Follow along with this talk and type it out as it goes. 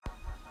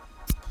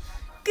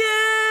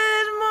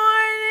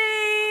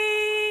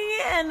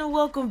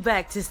welcome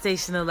back to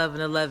Station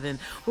 1111,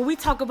 where we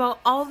talk about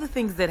all the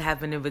things that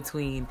happen in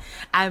between.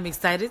 I'm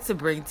excited to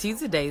bring to you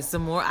today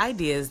some more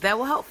ideas that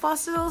will help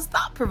foster those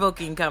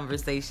thought-provoking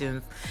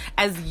conversations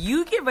as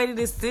you get ready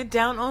to sit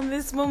down on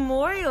this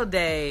Memorial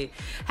Day.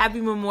 Happy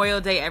Memorial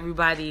Day,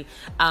 everybody.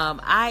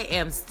 I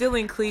am still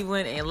in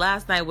Cleveland, and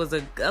last night was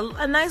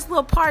a nice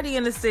little party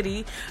in the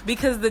city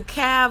because the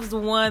Cavs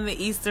won the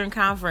Eastern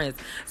Conference.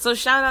 So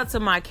shout out to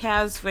my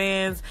Cavs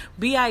fans,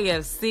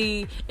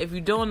 BIFC. If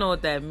you don't know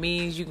what that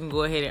means, you can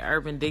go ahead and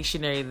Urban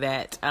Dictionary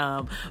that.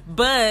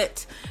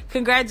 But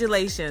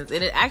congratulations.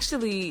 And it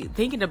actually,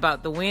 thinking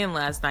about the win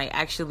last night,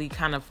 actually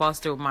kind of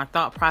fostered my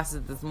thought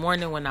process this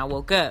morning when I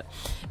woke up,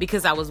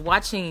 because I was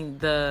watching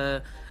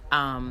the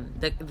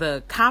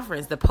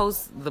conference, the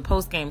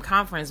post game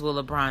conference with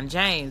LeBron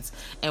James,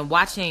 and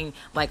watching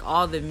like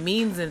all the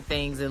memes and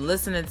things, and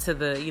listening to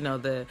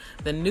the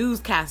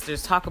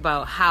newscasters talk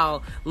about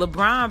how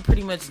LeBron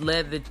pretty much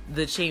led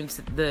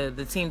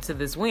the team to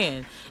this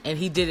win, and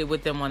he did it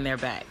with them on their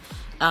back.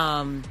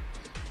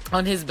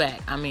 On his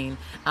back,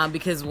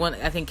 because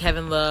I think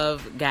Kevin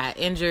Love got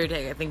injured.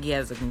 I think he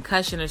has a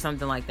concussion or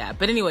something like that.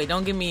 But anyway,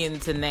 don't get me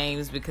into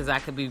names because I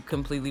could be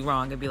completely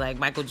wrong. It'd be like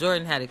Michael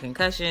Jordan had a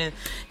concussion.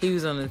 He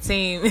was on the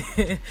team.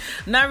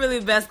 Not really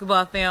a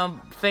basketball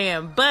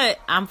fan, but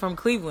I'm from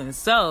Cleveland,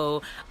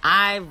 so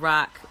I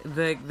rock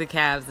the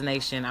Cavs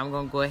Nation. I'm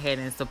going to go ahead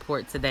and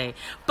support today.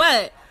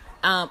 But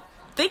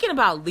thinking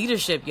about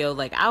leadership,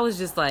 I was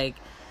just like,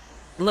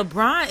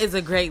 LeBron is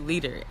a great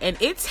leader, and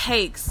it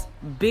takes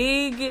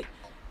big,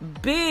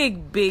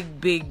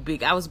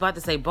 I was about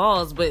to say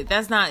balls, but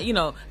that's not,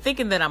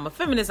 thinking that I'm a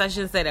feminist, I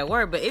shouldn't say that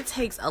word, but it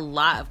takes a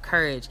lot of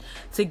courage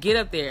to get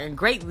up there, and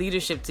great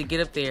leadership to get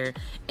up there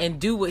and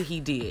do what he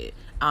did.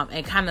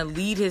 And kind of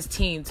lead his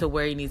team to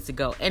where he needs to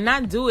go, and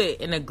not do it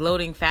in a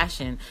gloating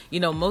fashion.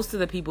 Most of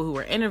the people who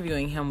were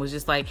interviewing him was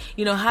just like,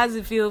 how does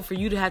it feel for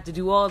you to have to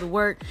do all the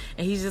work?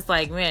 And he's just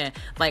like, man,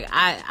 like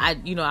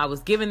I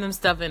was giving them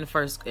stuff in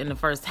the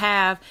first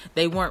half.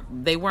 They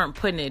weren't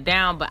putting it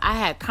down, but I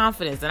had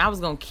confidence, and I was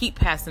going to keep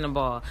passing the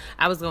ball.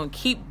 I was going to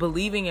keep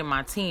believing in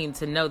my team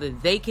to know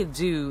that they could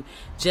do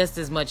just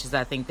as much as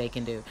I think they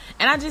can do.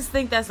 And I just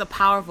think that's a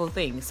powerful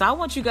thing. So I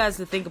want you guys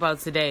to think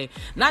about today,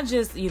 not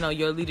just,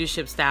 your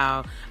leadership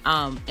style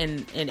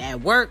and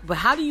at work, but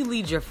how do you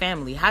lead your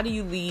family? How do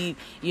you lead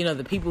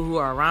the people who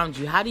are around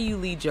you? How do you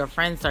lead your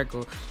friend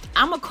circle?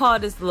 I'm gonna call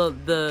this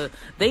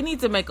they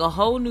need to make a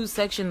whole new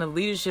section of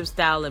leadership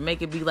style and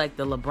make it be like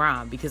the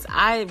LeBron, because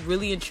I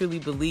really and truly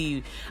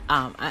believe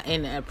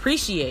and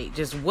appreciate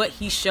just what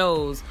he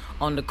shows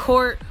on the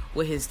court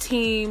with his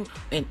team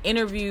in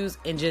interviews,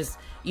 and just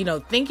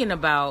thinking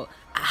about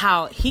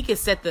how he could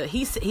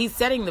he's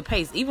setting the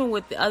pace, even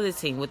with the other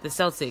team, with the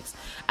Celtics.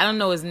 I don't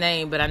know his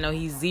name, but I know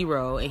he's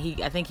Zero,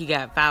 and I think he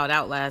got fouled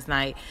out last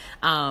night.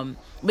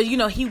 But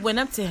he went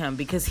up to him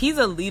because he's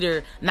a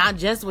leader, not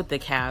just with the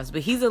Cavs,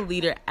 but he's a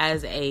leader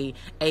as a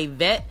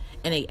vet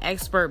and an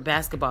expert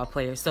basketball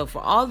player. So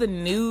for all the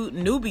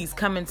newbies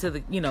coming to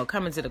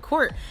the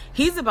court,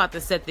 he's about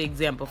to set the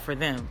example for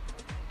them.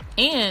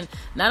 And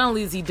not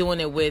only is he doing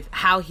it with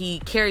how he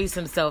carries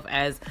himself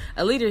as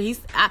a leader,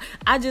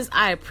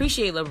 I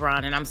appreciate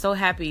LeBron, and I'm so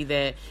happy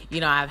that,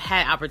 I've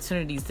had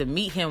opportunities to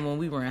meet him when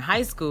we were in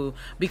high school,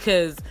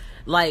 because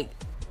I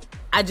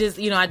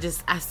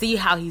see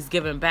how he's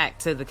giving back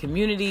to the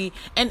community,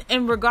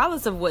 and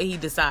regardless of what he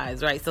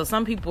decides, right? So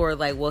some people are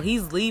like, well,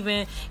 he's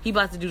leaving. He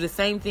about to do the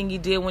same thing he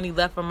did when he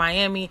left for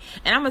Miami.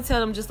 And I'm going to tell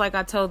them just like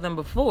I told them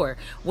before.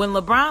 When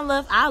LeBron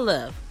left, I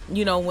left.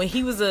 When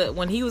he was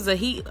a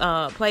Heat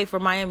play for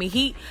Miami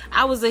Heat,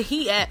 I was a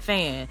Heat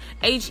fan.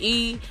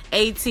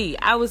 HEAT.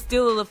 I was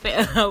still a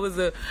fan. I was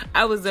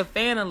a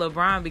fan of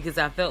LeBron, because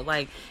I felt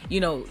like,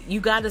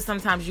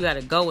 sometimes you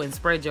gotta go and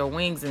spread your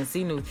wings and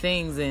see new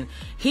things, and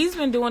he's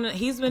been doing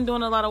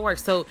a lot of work.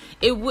 So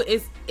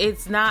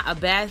it's not a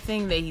bad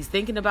thing that he's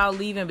thinking about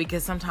leaving,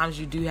 because sometimes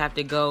you do have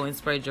to go and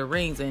spread your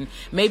rings, and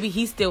maybe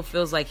he still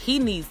feels like he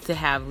needs to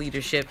have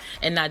leadership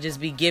and not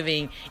just be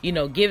giving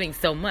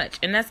so much,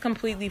 and that's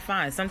completely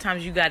fine.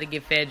 Sometimes you got to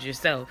get fed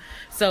yourself.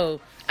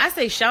 So I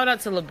say shout out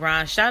to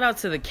LeBron, shout out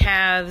to the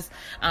Cavs,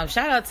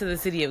 shout out to the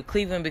city of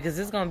Cleveland, because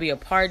it's going to be a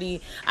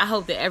party. I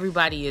hope that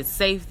everybody is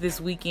safe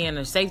this weekend,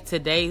 or safe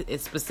today.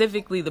 It's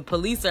specifically, the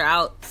police are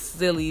out,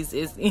 sillies.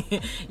 It's,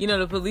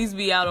 the police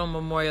be out on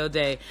Memorial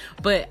Day.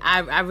 But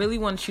I really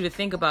want you to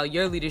think about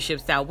your leadership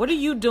style. What are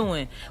you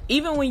doing?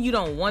 Even when you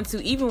don't want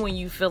to, even when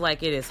you feel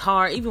like it is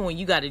hard, even when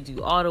you got to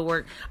do all the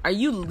work, are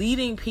you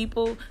leading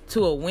people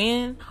to a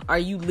win? Are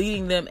you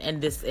leading them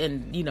and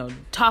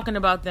talking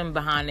about them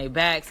behind their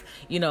backs?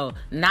 I kind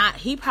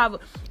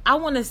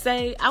of want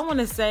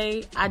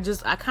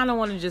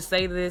to just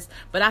say this,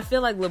 but I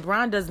feel like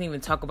LeBron doesn't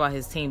even talk about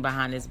his team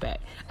behind his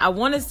back. I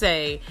want to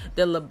say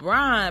that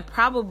LeBron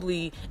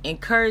probably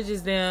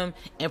encourages them,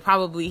 and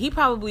he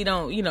probably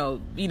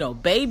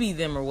don't, baby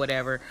them or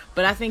whatever,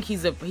 but I think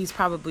he's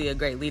probably a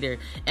great leader.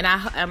 And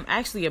I'm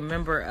actually a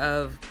member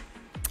of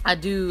I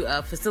do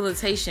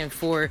facilitation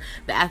for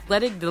the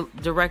Athletic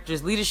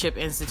Directors Leadership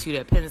Institute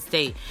at Penn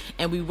State,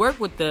 and we work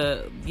with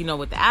the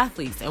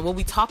athletes. And what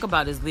we talk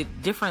about is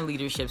different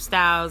leadership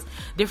styles,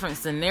 different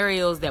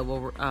scenarios that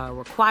will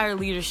require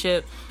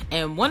leadership.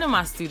 And one of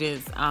my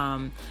students,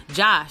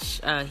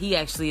 Josh, he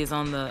actually is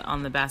on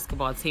the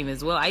basketball team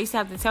as well. I used to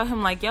have to tell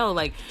him, like, yo,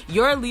 like,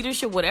 your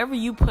leadership, whatever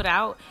you put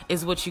out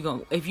is what you're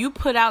going. If you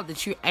put out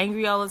that you're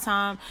angry all the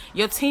time,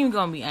 your team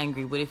gonna be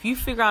angry. But if you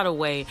figure out a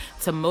way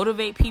to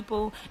motivate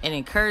people and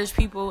encourage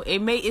people, it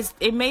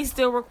may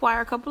still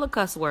require a couple of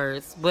cuss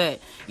words,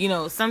 but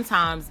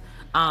sometimes,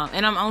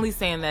 and I'm only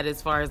saying that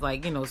as far as,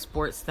 like,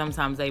 sports,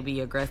 sometimes they be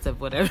aggressive,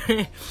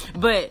 whatever,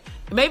 but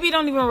maybe it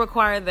don't even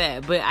require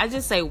that. But I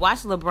just say, watch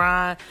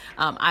LeBron.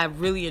 I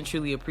really and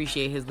truly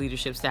appreciate his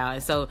leadership style,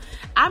 and so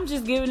I'm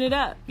just giving it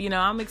up.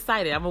 I'm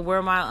excited. I'm gonna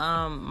wear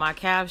my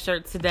Cavs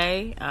shirt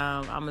today.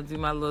 I'm gonna do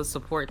my little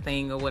support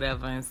thing or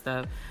whatever and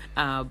stuff.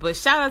 But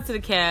shout out to the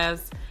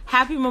Cavs.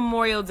 Happy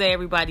Memorial Day,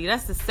 everybody.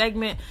 That's the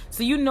segment.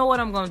 So you know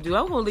what I'm going to do.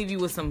 I'm going to leave you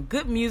with some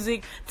good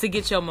music to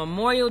get your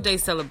Memorial Day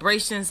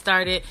celebration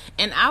started.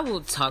 And I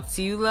will talk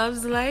to you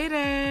loves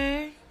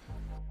later.